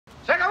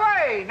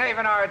Hey,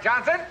 Navenard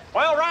Johnson.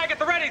 Oil rag at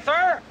the ready,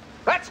 sir.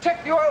 Let's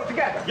check the oil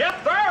together. Yes,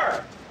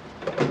 sir.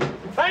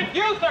 Thank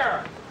you,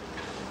 sir.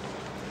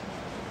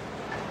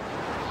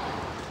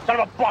 Son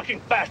of a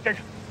blocking bastard.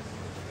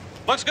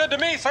 Looks good to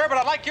me, sir, but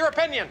I'd like your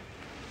opinion.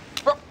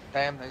 Oh,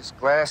 damn these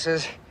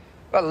glasses.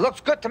 Well, it looks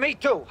good to me,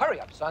 too. Hurry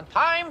up, son.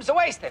 Time's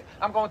a-wasting.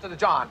 I'm going to the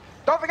John.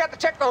 Don't forget to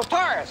check those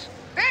tires.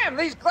 Damn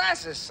these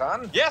glasses,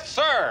 son. Yes,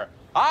 sir.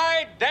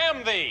 I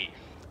damn thee.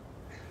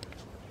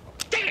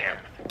 Damn!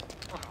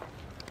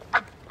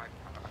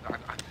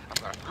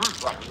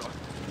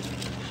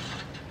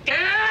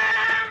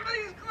 Damn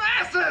these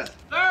glasses!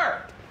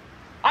 Sir,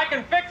 I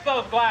can fix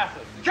those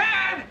glasses. You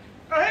can?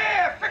 Well,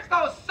 here, fix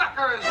those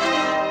suckers!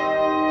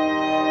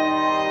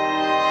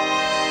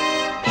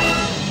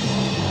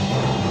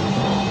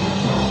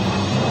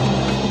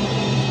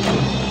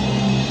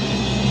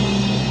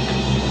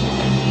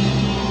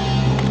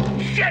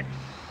 Shit!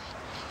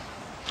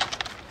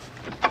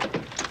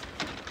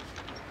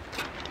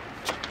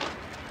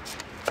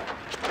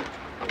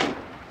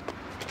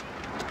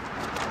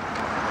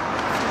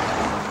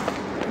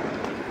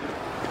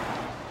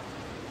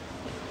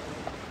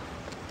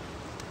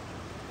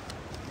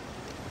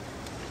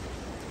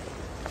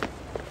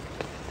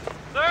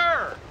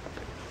 Sir,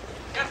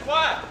 guess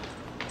what?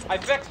 I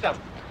fixed them.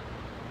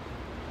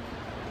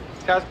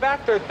 I was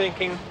back there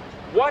thinking,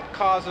 what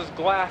causes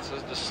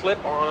glasses to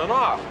slip on and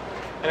off?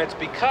 And it's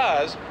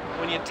because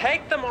when you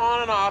take them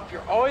on and off,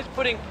 you're always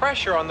putting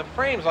pressure on the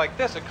frames like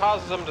this. It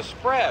causes them to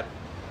spread.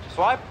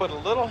 So I put a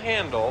little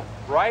handle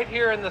right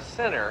here in the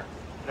center,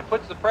 and it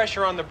puts the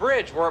pressure on the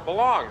bridge where it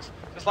belongs,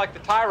 just like the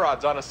tie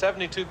rods on a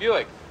 72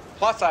 Buick.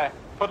 Plus, I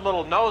put a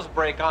little nose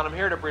brake on them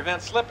here to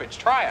prevent slippage.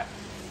 Try it.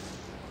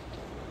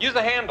 Use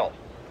the handle.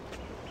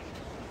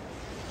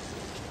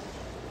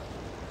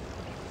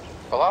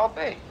 Well, I'll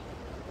be.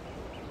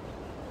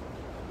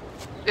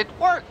 It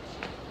works.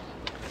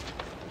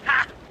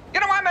 Ha!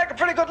 You know, I make a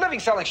pretty good living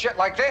selling shit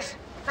like this.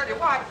 Tell you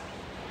what,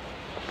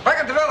 if I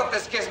can develop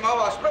this gizmo,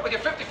 I'll split with you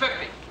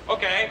 50-50.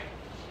 Okay,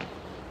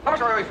 How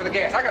much are we for the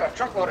gas? I got a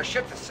truckload of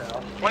shit to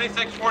sell.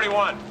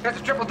 $26.41. That's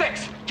a triple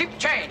dicks. Keep the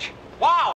change. Wow!